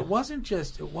it wasn't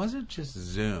just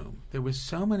Zoom. There were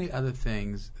so many other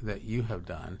things that you have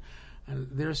done, and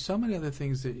there are so many other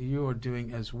things that you are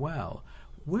doing as well.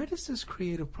 Where does this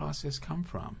creative process come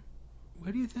from?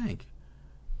 Where do you think?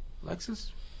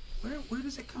 Alexis, where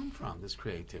does it come from, this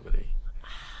creativity?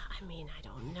 I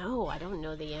don't know. I don't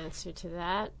know the answer to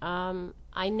that.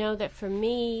 I know that for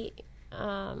me,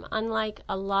 unlike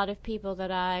a lot of people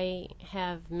that I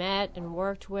have met and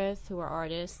worked with who are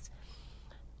artists,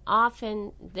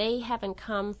 often they haven't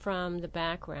come from the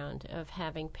background of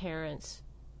having parents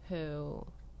who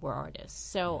were artists.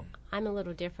 So I'm a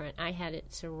little different. I had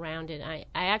it surrounded. I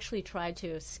actually tried to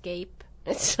escape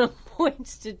at some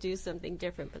points to do something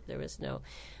different, but there was no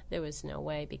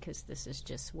way, because this is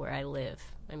just where I live.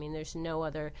 There's no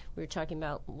other. We were talking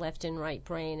about left and right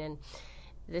brain, and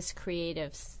this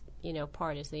creative,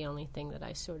 part is the only thing that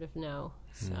I sort of know.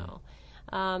 So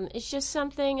it's just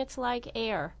something. It's like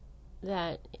air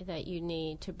that you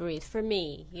need to breathe. For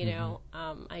me,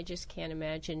 I just can't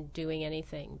imagine doing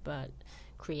anything but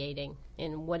creating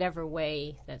in whatever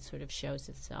way that sort of shows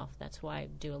itself. That's why I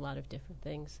do a lot of different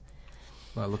things.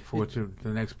 Well, I look forward to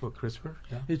the next book, Christopher.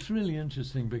 Yeah. It's really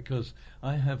interesting because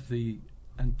I have the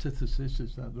antithesis,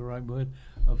 is that the right word,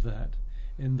 of that,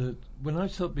 in that when I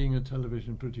stopped being a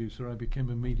television producer, I became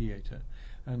a mediator.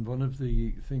 And one of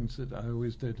the things that I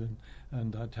always did,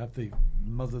 and I'd have the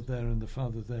mother there and the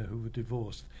father there who were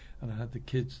divorced, and I had the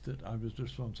kids that I was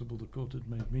responsible, the court had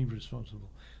made me responsible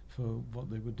for what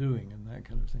they were doing and that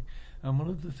kind of thing. And one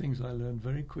of the things I learned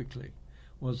very quickly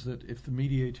was that if the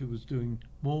mediator was doing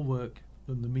more work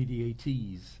than the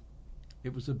mediatees,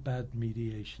 it was a bad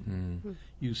mediation.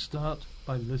 You start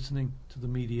by listening to the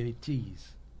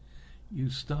mediatees. You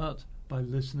start by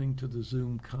listening to the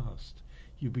Zoom cast.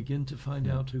 You begin to find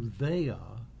out who they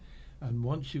are, and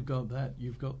once you've got that,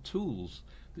 you've got tools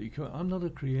that you can. I'm not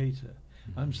a creator.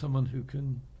 I'm someone who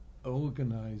can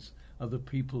organize other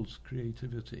people's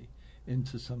creativity.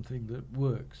 into something that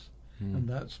works. And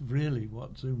that's really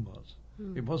what Zoom was.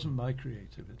 It wasn't my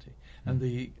creativity. And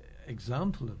the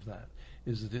example of that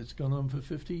is that it's gone on for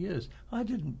 50 years. I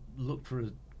didn't look for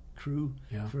a crew,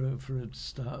 for a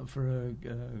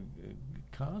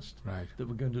cast that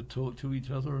were going to talk to each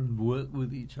other and work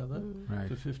with each other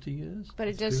for 50 years. But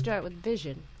it does start with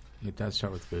vision. It does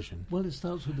start with vision. Well, it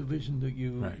starts with the vision that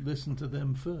you listen to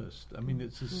them first. I mean,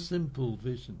 it's a simple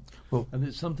vision. Well, and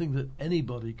it's something that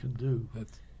anybody can do.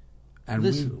 And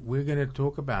we're going to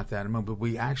talk about that in a moment, but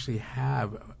we actually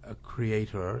have a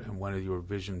creator and one of your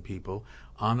vision people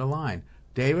on the line.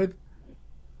 David,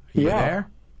 are you there?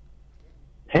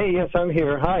 Hey, yes, I'm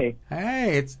here. Hi.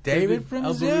 Hey, it's David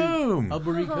from Zoom.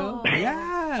 Alberico?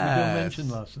 Yes. You didn't mention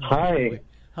last night. Hi.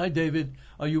 Hi, David.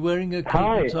 Are you wearing a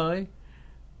coat and tie?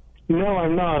 No,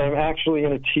 I'm not. I'm actually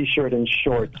in a T-shirt and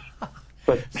shorts.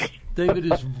 But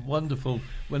David is wonderful.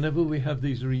 Whenever we have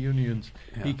these reunions,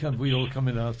 we all come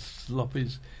in our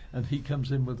sloppies, and he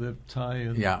comes in with a tie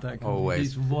and that. Always.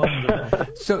 He's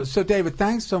wonderful. So David,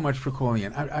 thanks so much for calling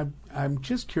in. I'm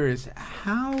just curious,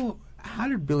 how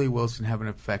did Billy Wilson have an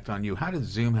effect on you? How did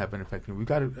Zoom have an effect on you? We've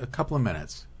got a couple of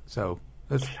minutes, so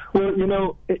let's. Well,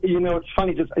 it's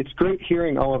funny. It's great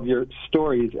hearing all of your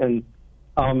stories, and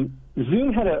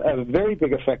Zoom had a very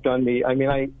big effect on me. I mean,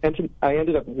 I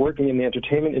ended up working in the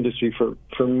entertainment industry for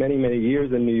many, many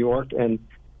years in New York and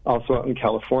also out in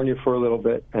California for a little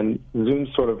bit, and Zoom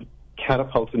sort of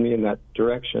catapulted me in that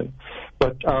direction.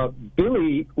 But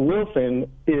Billy Wilson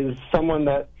is someone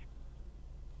that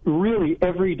really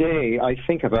every day I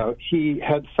think about. He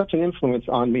had such an influence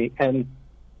on me, and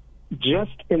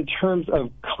just in terms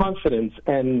of confidence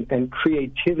and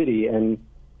creativity and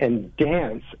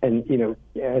dance and he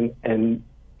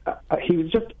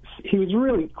was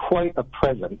really quite a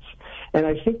presence. And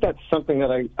I think that's something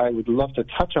that I would love to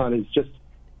touch on, is just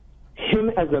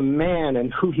him as a man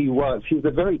and who he was. He was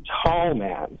a very tall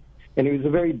man, and he was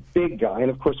a very big guy. And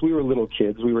of course we were little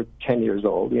kids. We were 10 years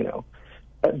old,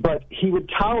 but he would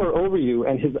tower over you,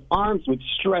 and his arms would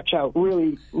stretch out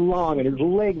really long, and his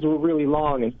legs were really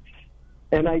long.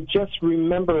 And I just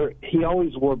remember he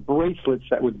always wore bracelets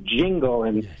that would jingle,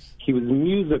 and he was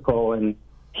musical, and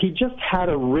he just had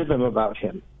a rhythm about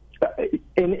him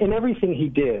in everything he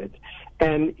did.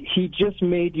 And he just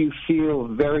made you feel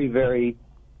very, very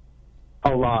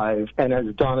alive. And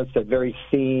as Donna said, very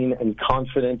seen and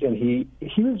confident. And he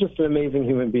was just an amazing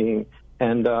human being.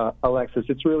 And Alexis,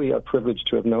 it's really a privilege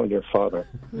to have known your father.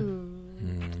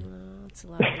 It's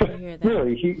lovely to hear that.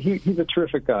 Really, he's a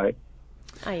terrific guy.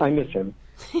 I miss him.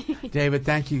 David,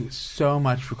 thank you so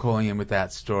much for calling in with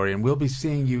that story, and we'll be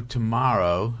seeing you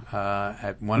tomorrow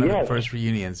at one of the first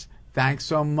reunions. Thanks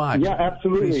so much. Yeah,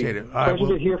 absolutely. Appreciate it. Pleasure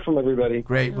to hear from everybody.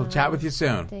 Great. We'll chat with you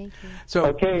soon. Thank you. So,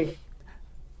 okay.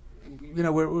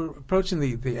 We're approaching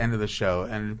the end of the show,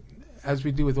 and as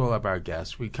we do with all of our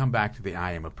guests, we come back to the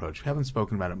I am approach. We haven't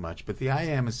spoken about it much, but the I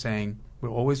am is saying we're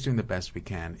always doing the best we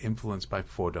can, influenced by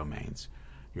 4 domains: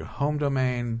 your home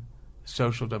domain,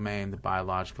 social domain, the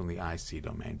biological, and the IC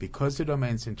domain. Because the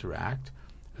domains interact,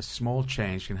 a small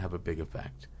change can have a big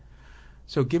effect.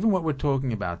 So given what we're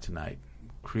talking about tonight,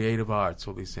 creative arts,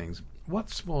 all these things, what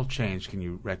small change can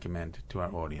you recommend to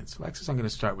our audience? Alexis, I'm going to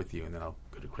start with you, and then I'll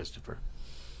go to Christopher.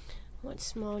 What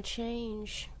small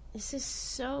change? This is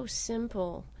so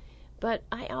simple, but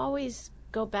I always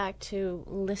go back to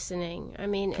listening. I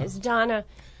mean, as Donna...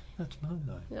 That's my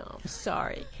line. No,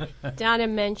 sorry. Donna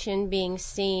mentioned being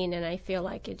seen, and I feel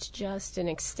like it's just an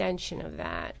extension of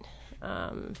that.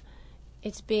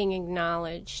 It's being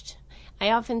acknowledged. I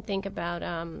often think about,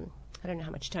 I don't know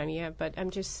how much time you have, but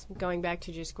I'm just going back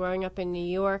to just growing up in New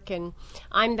York, and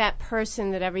I'm that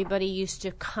person that everybody used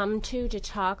to come to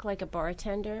talk like a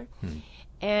bartender.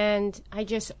 And I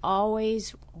just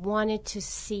always wanted to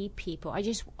see people. I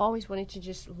just always wanted to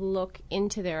just look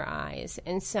into their eyes.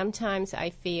 And sometimes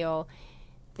I feel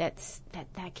that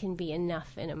can be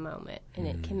enough in a moment, and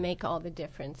it can make all the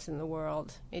difference in the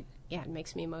world. It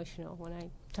makes me emotional when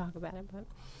I talk about it. But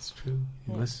it's true.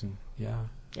 You listen,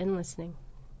 and listening,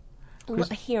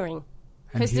 hearing,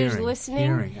 because there's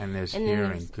listening, and there's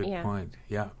hearing. Good point.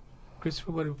 Yeah,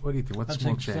 Christopher, what do you think? What's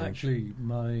small change? That's exactly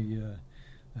my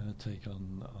take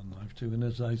on life too. And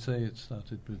as I say, it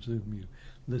started with Zoom. You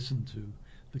listen to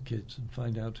the kids and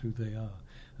find out who they are,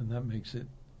 and that makes it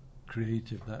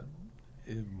creative. That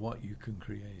in what you can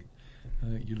create.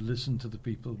 You listen to the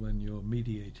people when you're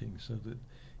mediating, so that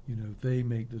they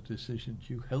make the decisions.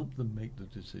 You help them make the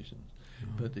decisions.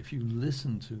 But if you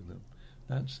listen to them,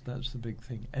 that's the big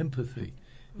thing. Empathy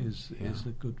is a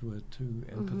good word too.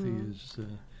 Empathy is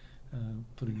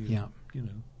putting you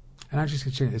And I'm just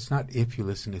going to change. It's not if you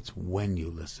listen; it's when you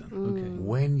listen. Okay.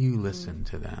 When you listen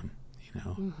to them,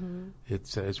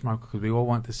 it's remarkable because we all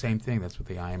want the same thing. That's what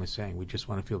the I am is saying. We just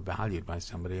want to feel valued by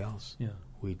somebody else. Yeah.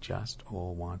 We just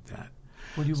all want that.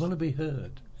 Well, you want to be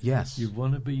heard. Yes. You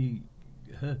want to be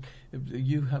heard.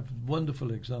 You have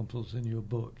wonderful examples in your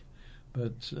book,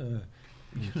 but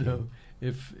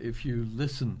if you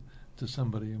listen to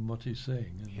somebody and what he's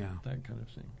saying and that kind of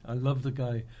thing. I love the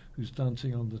guy who's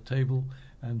dancing on the table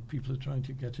and people are trying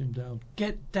to get him down.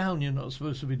 Get down, you're not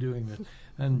supposed to be doing that.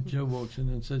 And Joe walks in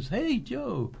and says, hey,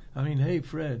 hey,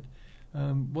 Fred,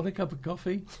 want a cup of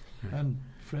coffee? And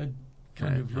Fred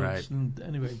kind of looks, and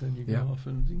anyway, then you go off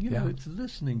and, it's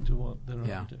listening to what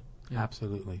they're up to. Yeah.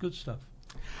 Absolutely. Good stuff.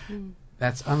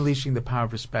 That's Unleashing the Power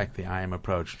of Respect, the I Am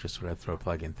Approach. Just sort of throw a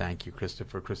plug in. Thank you,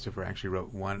 Christopher. Christopher actually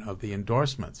wrote one of the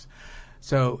endorsements.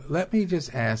 So let me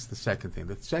just ask the second thing.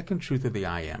 The second truth of the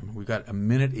I Am. We've got a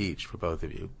minute each for both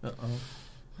of you.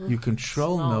 Uh-oh. You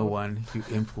control no one. You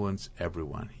influence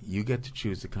everyone. You get to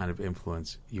choose the kind of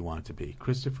influence you want to be.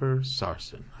 Christopher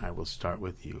Sarson, I will start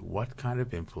with you. What kind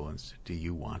of influence do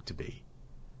you want to be?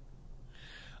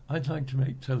 I'd like to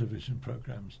make television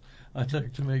programs. I'd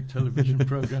like to make television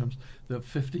programs that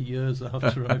 50 years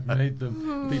after I've made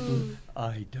them, people,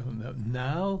 I don't know.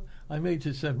 Now, I'm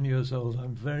 87 years old.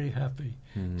 I'm very happy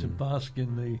to bask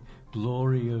in the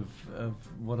glory of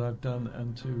what I've done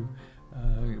and to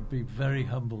be very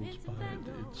humbled by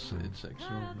it. It's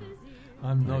extraordinary.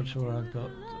 I'm not sure I've got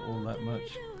all that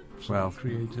much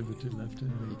creativity left in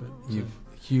me. But you've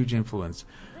huge influence.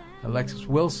 Alexis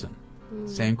Wilson.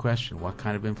 Same question. What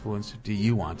kind of influence do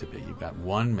you want to be? You've got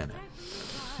 1 minute.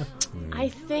 I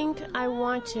think I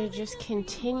want to just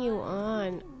continue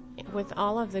on with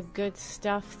all of the good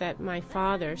stuff that my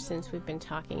father, since we've been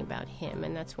talking about him,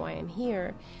 and that's why I'm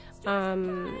here,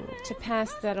 to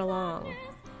pass that along.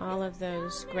 All of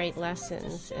those great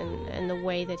lessons and the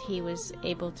way that he was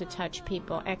able to touch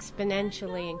people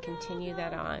exponentially and continue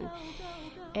that on.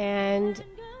 And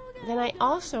then I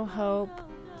also hope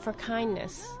for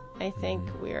kindness. I think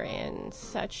we're in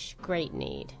such great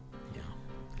need. Yeah,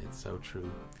 it's so true.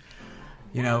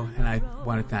 And I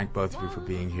want to thank both of you for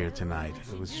being here tonight.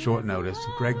 It was short notice.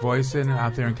 Greg Voisin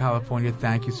out there in California,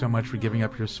 thank you so much for giving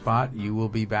up your spot. You will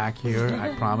be back here,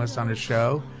 I promise, on the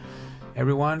show.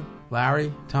 Everyone,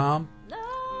 Larry, Tom,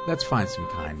 let's find some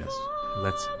kindness.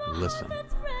 Let's listen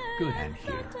and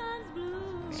hear.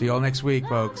 See you all next week,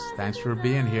 folks. Thanks for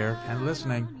being here and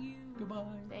listening.